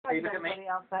look at me.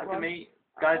 Else, that Look one. at me.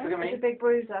 Guys, look at me. It's a big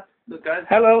bruiser. Look, guys.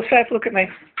 Hello, Seth, look at me.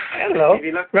 Hello.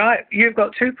 Phoebe, look. Right, you've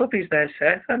got 2 puppies there,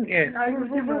 Seth, haven't you?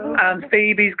 No. And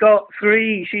Phoebe's got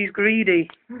 3. She's greedy,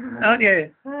 aren't you?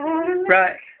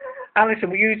 Right. Alison,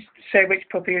 will you say which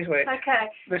puppy is which? Okay.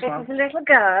 This This one. is a little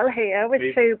girl here with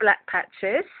Phoebe. 2 black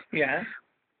patches. Yeah.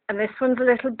 And this one's a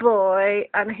little boy,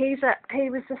 and he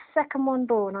was the second one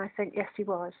born, I think. Yes, he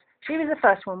was. She was the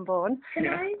first one born.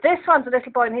 Yeah. This one's a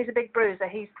little boy, and he's a big bruiser.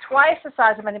 He's twice the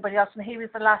size of anybody else, and he was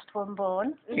the last one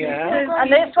born. Yeah.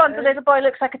 And this one's a little boy,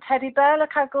 looks like a teddy bear.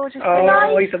 Look how gorgeous he is.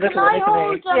 Oh, he's a little one,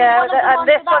 isn't he? Yeah, and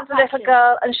this one's a little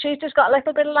girl, and she's just got a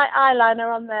little bit of like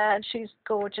eyeliner on there, and she's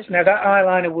gorgeous. Now, that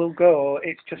eyeliner will go.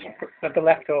 It's just the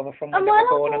leftover from when they were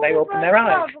born and they open their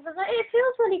eyes. It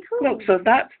feels really cool. Look, so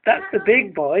that's the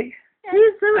big boy.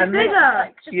 He's so much And bigger.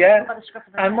 Yeah.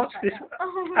 And what's this?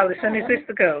 Alison, is this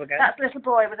the girl again? That's little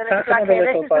boy with a little That's black another hair.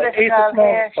 little This is boy. the little He's girl the smallest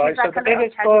here. boy. She's So like the a little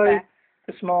biggest teddy boy, bear.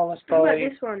 the smallest What about boy,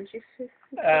 this one? She's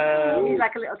He's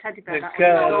like a little teddy bear. the that one.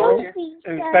 girl Gorgeous.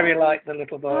 who's very like the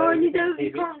little boy. Oh, you can't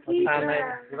keep And then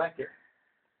You like it?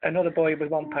 another boy with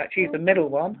 1 patch. He's the middle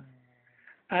one.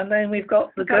 And then we've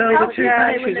got the girl with 2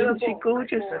 patches. Isn't she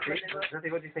gorgeous? What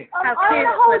do you think? How cute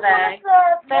were they?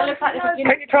 They look like little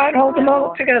Can you try and hold them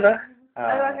all together?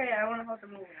 okay, I want to hold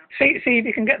them all now. See if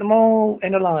you can get them all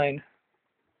in a line.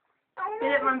 You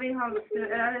don't mind being held?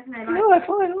 No, they're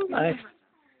fine, aren't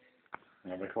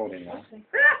they? I'm recording now.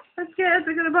 I'm scared,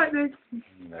 they're going to bite me.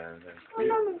 No.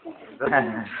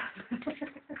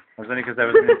 It was only because there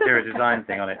was an interior design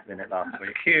thing on it in it last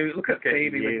week. Cute. Look at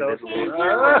Phoebe with those. little-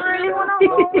 I really want to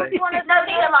hold one of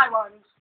those.